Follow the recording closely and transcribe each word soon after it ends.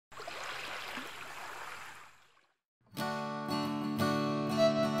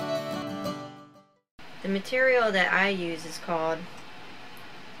The material that I use is called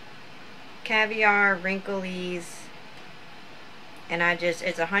Caviar Wrinklies, and it's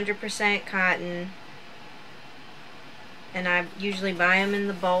 100% cotton, and I usually buy them in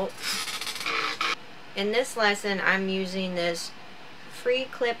the bulk. In this lesson, I'm using this free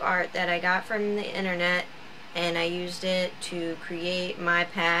clip art that I got from the internet, and I used it to create my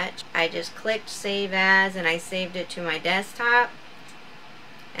patch. I just clicked save as, and I saved it to my desktop,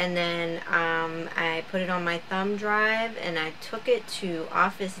 and then I put it on my thumb drive, and I took it to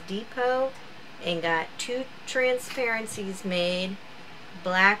Office Depot and got 2 transparencies made,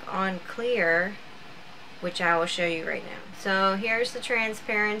 black on clear, which I will show you right now. So here's the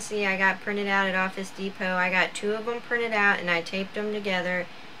transparency I got printed out at Office Depot. I got 2 of them printed out, and I taped them together,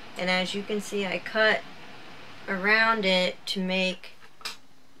 and as you can see, I cut around it to make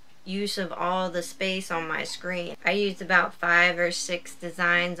use of all the space on my screen. I used about 5 or 6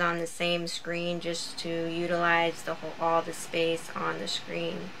 designs on the same screen just to utilize all the space on the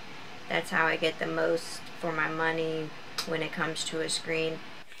screen. That's how I get the most for my money when it comes to a screen.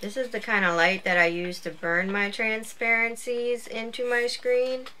 This is the kind of light that I use to burn my transparencies into my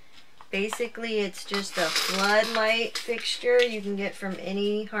screen. Basically, it's just a floodlight fixture you can get from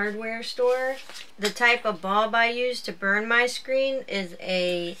any hardware store. The type of bulb I use to burn my screen is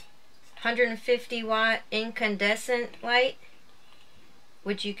a 150 watt incandescent light,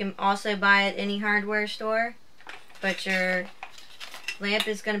 which you can also buy at any hardware store. But your lamp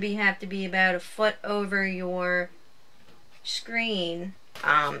is going to have to be about a foot over your screen.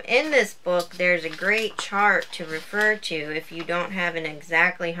 In this book, there's a great chart to refer to if you don't have an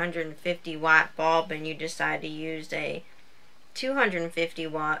exactly 150 watt bulb and you decide to use a 250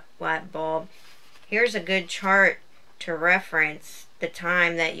 watt bulb. Here's a good chart to reference the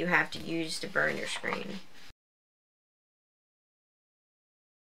time that you have to use to burn your screen.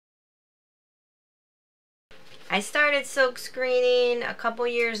 I started silk screening a couple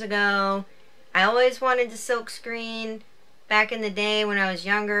years ago. I always wanted to silk screen. Back in the day when I was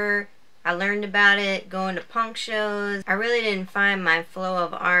younger, I learned about it going to punk shows. I really didn't find my flow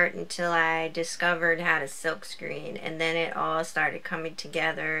of art until I discovered how to silk screen, and then it all started coming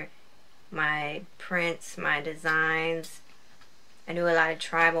together. My prints, my designs. I do a lot of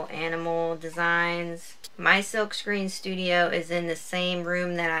tribal animal designs. My silk screen studio is in the same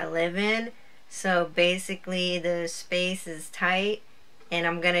room that I live in, so basically the space is tight, and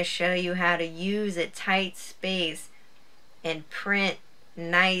I'm going to show you how to use a tight space and print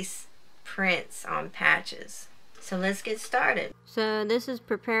nice prints on patches. So let's get started. So this is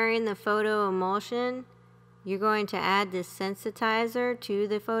preparing the photo emulsion. You're going to add this sensitizer to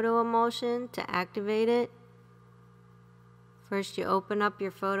the photo emulsion to activate it. First you open up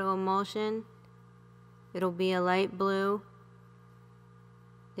your photo emulsion. It'll be a light blue.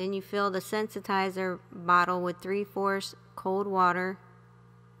 Then you fill the sensitizer bottle with 3/4 cold water.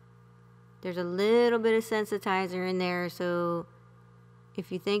 There's a little bit of sensitizer in there, so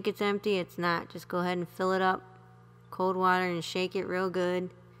if you think it's empty, it's not. Just go ahead and fill it up, cold water, and shake it real good.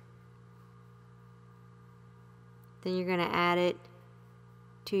 Then you're going to add it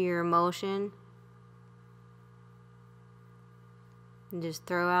to your emulsion. And just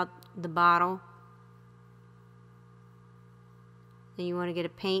throw out the bottle. Then you want to get a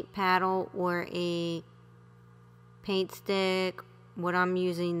paint paddle or a paint stick. What I'm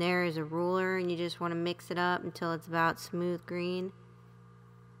using there is a ruler, and you just want to mix it up until it's about smooth green.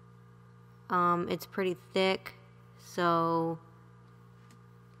 It's pretty thick, so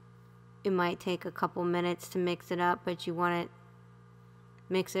it might take a couple minutes to mix it up, but you want to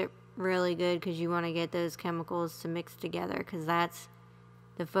mix it really good because you want to get those chemicals to mix together, because that's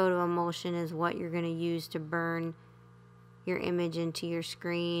the photo emulsion is what you're going to use to burn your image into your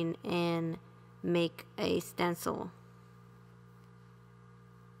screen and make a stencil.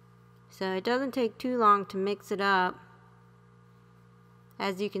 So it doesn't take too long to mix it up.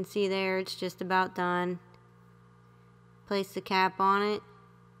 As you can see there, it's just about done. Place the cap on it,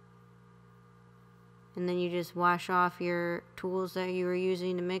 and then you just wash off your tools that you were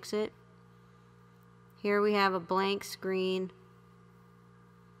using to mix it. Here we have a blank screen,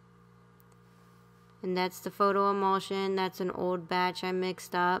 and that's the photo emulsion. That's an old batch I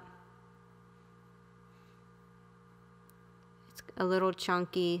mixed up. It's a little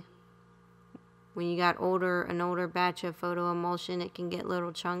chunky. When you got an older batch of photo emulsion, it can get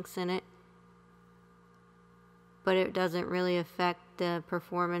little chunks in it. But it doesn't really affect the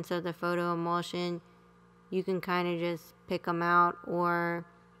performance of the photo emulsion. You can kind of just pick them out, or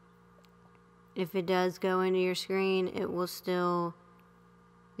if it does go into your screen, it will still,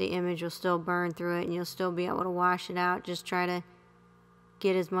 the image will still burn through it, and you'll still be able to wash it out. Just try to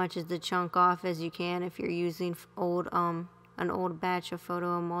get as much of the chunk off as you can if you're using an old batch of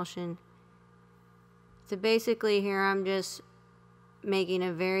photo emulsion. So basically here I'm just making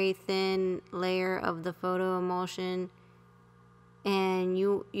a very thin layer of the photo emulsion, and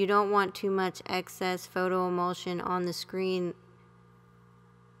you don't want too much excess photo emulsion on the screen,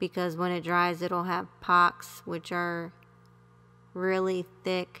 because when it dries it'll have pocks, which are really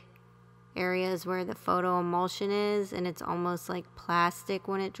thick areas where the photo emulsion is, and it's almost like plastic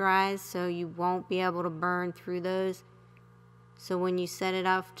when it dries, so you won't be able to burn through those. So when you set it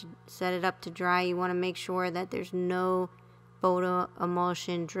up to dry, you want to make sure that there's no photo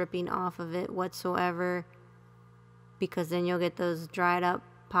emulsion dripping off of it whatsoever, because then you'll get those dried up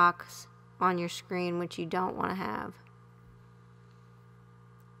pocks on your screen, which you don't want to have.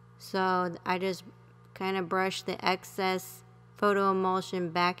 So I just kind of brush the excess photo emulsion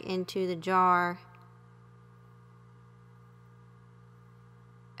back into the jar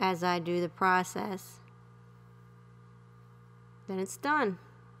as I do the process. Then it's done.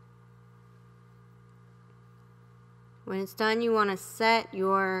 When it's done, you want to set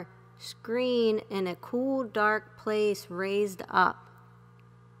your screen in a cool, dark place raised up.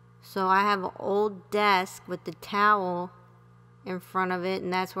 So I have an old desk with the towel in front of it,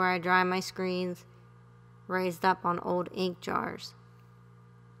 and that's where I dry my screens, raised up on old ink jars.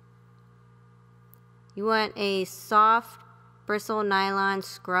 You want a soft bristle nylon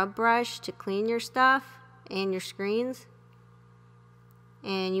scrub brush to clean your stuff and your screens.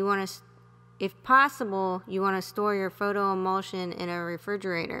 And you want to, if possible, you want to store your photo emulsion in a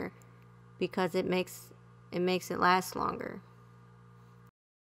refrigerator, because it makes it last longer.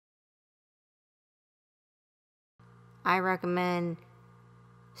 I recommend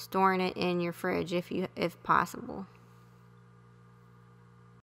storing it in your fridge if possible.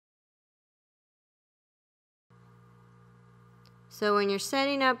 So when you're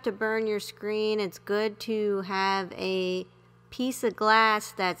setting up to burn your screen, it's good to have a piece of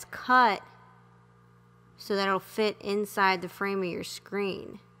glass that's cut so that it'll fit inside the frame of your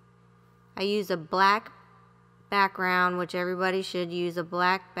screen. I use a black background, which everybody should use a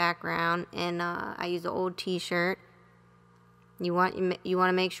black background, and I use an old t-shirt. You want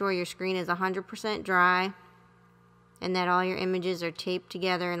to make sure your screen is 100% dry and that all your images are taped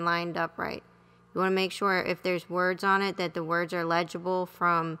together and lined up right. You want to make sure if there's words on it that the words are legible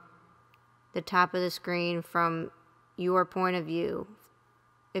from the top of the screen from your point of view.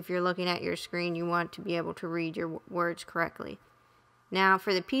 If you're looking at your screen, you want to be able to read your words correctly. Now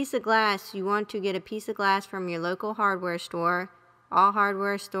for the piece of glass, you want to get a piece of glass from your local hardware store. All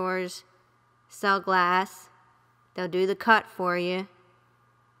hardware stores sell glass. They'll do the cut for you.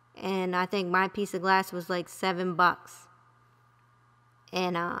 And I think my piece of glass was like $7.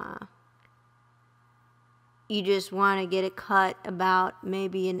 And you just want to get it cut about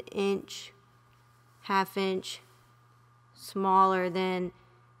maybe an inch, half inch smaller than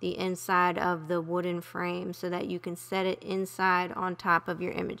the inside of the wooden frame, so that you can set it inside on top of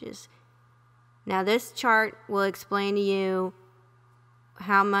your images. Now this chart will explain to you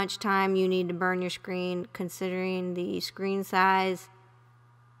how much time you need to burn your screen, considering the screen size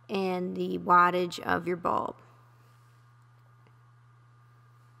and the wattage of your bulb.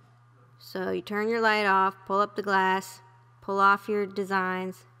 So you turn your light off, pull up the glass, pull off your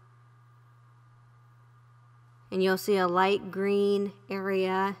designs, and you'll see a light green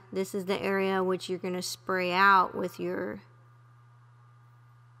area. This is the area which you're going to spray out with your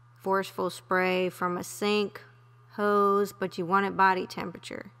forceful spray from a sink, hose, but you want it body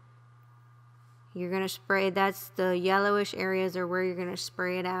temperature. You're going to spray, that's the yellowish areas are where you're going to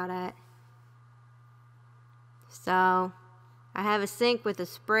spray it out at. So I have a sink with a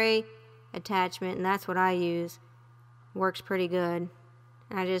spray attachment, and that's what I use. Works pretty good.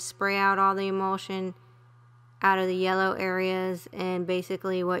 And I just spray out all the emulsion out of the yellow areas, and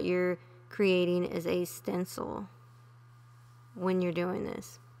basically what you're creating is a stencil when you're doing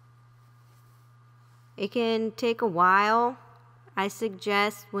this. It can take a while. I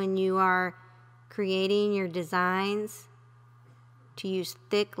suggest when you are creating your designs to use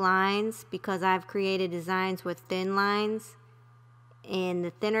thick lines, because I've created designs with thin lines, and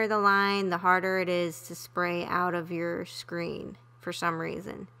the thinner the line, the harder it is to spray out of your screen for some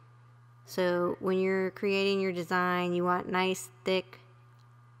reason. So when you're creating your design, you want nice, thick,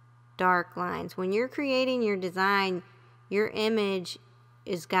 dark lines. When you're creating your design, your image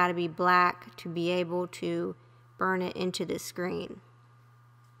is got to be black to be able to burn it into the screen.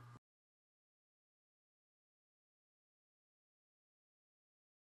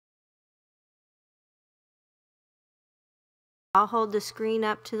 I'll hold the screen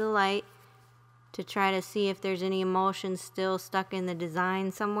up to the light to try to see if there's any emulsion still stuck in the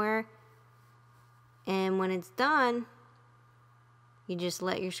design somewhere. And when it's done, you just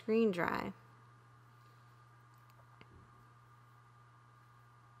let your screen dry.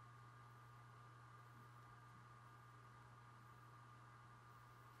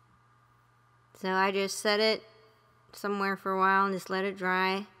 So I just set it somewhere for a while and just let it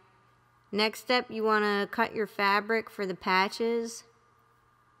dry. Next step, you want to cut your fabric for the patches.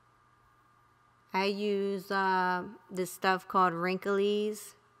 I use this stuff called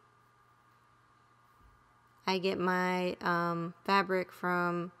wrinklies. I get my fabric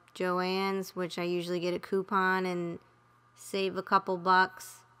from Joann's, which I usually get a coupon and save a couple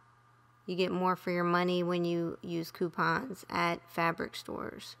bucks. You get more for your money when you use coupons at fabric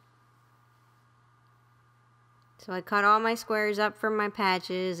stores. So I cut all my squares up for my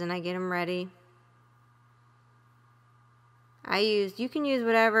patches and I get them ready. You can use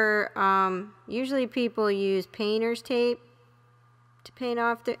whatever, usually people use painter's tape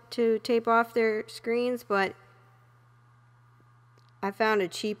to tape off their screens, but I found a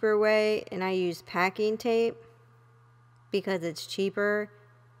cheaper way and I use packing tape because it's cheaper,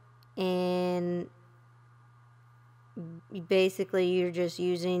 and basically you're just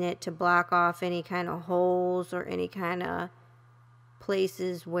using it to block off any kind of holes or any kind of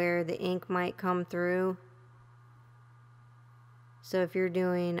places where the ink might come through. So if you're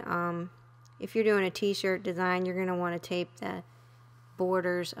doing a t-shirt design, you're going to want to tape the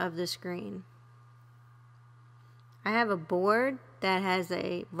borders of the screen. I have a board that has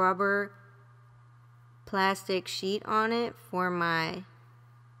a rubber plastic sheet on it for my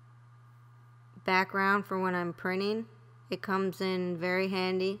background for when I'm printing. It comes in very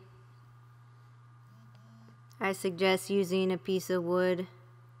handy. I suggest using a piece of wood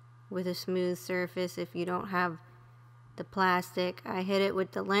with a smooth surface if you don't have the plastic. I hit it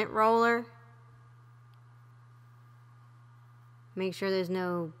with the lint roller. Make sure there's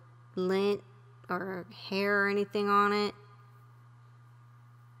no lint or hair or anything on it.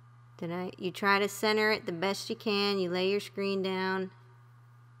 Then you try to center it the best you can. You lay your screen down.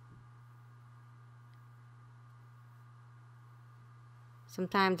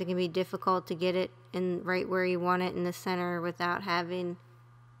 Sometimes it can be difficult to get it in right where you want it in the center without having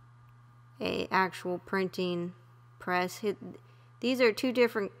a actual printing press. These are two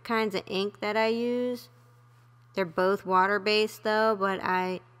different kinds of ink that I use. They're both water-based though, but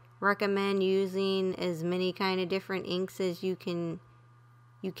I recommend using as many kind of different inks as you can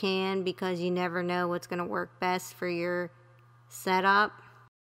because you never know what's going to work best for your setup.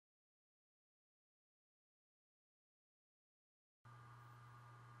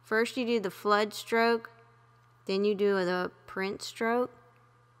 First you do the flood stroke, then you do the print stroke.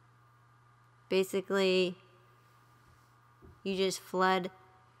 Basically, you just flood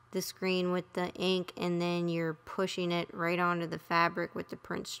the screen with the ink and then you're pushing it right onto the fabric with the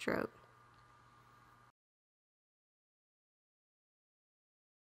print stroke.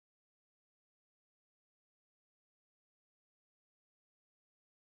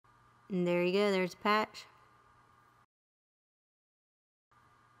 And there you go, there's a patch.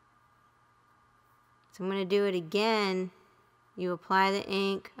 So I'm going to do it again. You apply the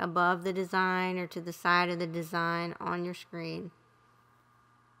ink above the design or to the side of the design on your screen.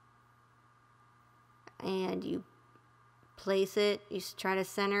 And you place it, you try to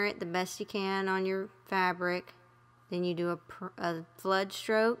center it the best you can on your fabric. Then you do a flood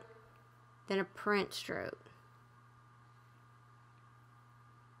stroke, then a print stroke.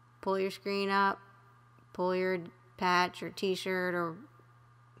 Pull your screen up, pull your patch or t-shirt or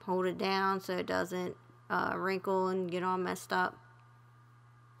hold it down so it doesn't wrinkle and get all messed up.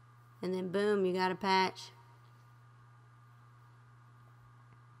 And then boom, you got a patch.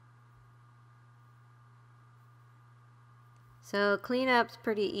 So cleanup's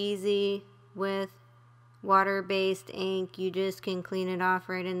pretty easy with water-based ink. You just can clean it off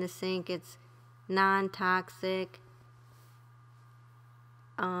right in the sink. It's non-toxic.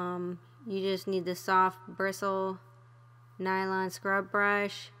 You just need the soft bristle nylon scrub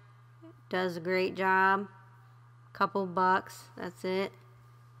brush. Does a great job. Couple bucks, that's it.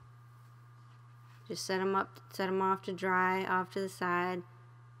 Just set them off to dry, off to the side.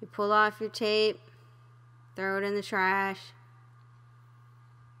 You pull off your tape, throw it in the trash.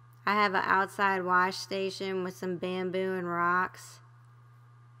 I have an outside wash station with some bamboo and rocks,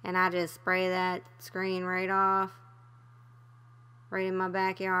 and I just spray that screen right off, right in my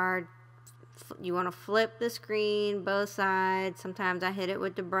backyard. You want to flip the screen both sides. Sometimes I hit it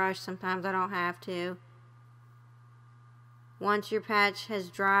with the brush, sometimes I don't have to. Once your patch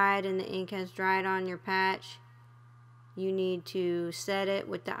has dried and the ink has dried on your patch, you need to set it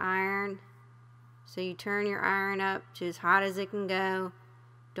with the iron So you turn your iron up to as hot as it can go.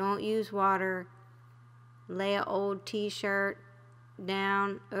 Don't use water. Lay an old t-shirt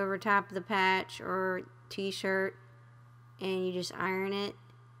down over top of the patch or t-shirt, and you just iron it,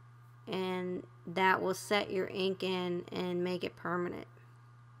 and that will set your ink in and make it permanent.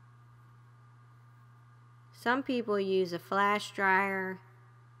 Some people use a flash dryer.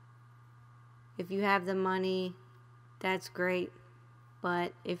 If you have the money, that's great,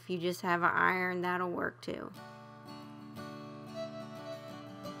 but if you just have an iron, that'll work too.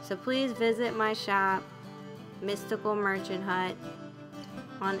 So please visit my shop, Mystical Merchant Hut,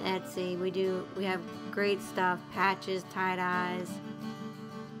 on Etsy. We have great stuff, patches, tie-dyes,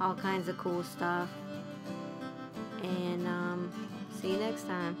 all kinds of cool stuff. And see you next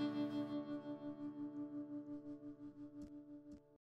time.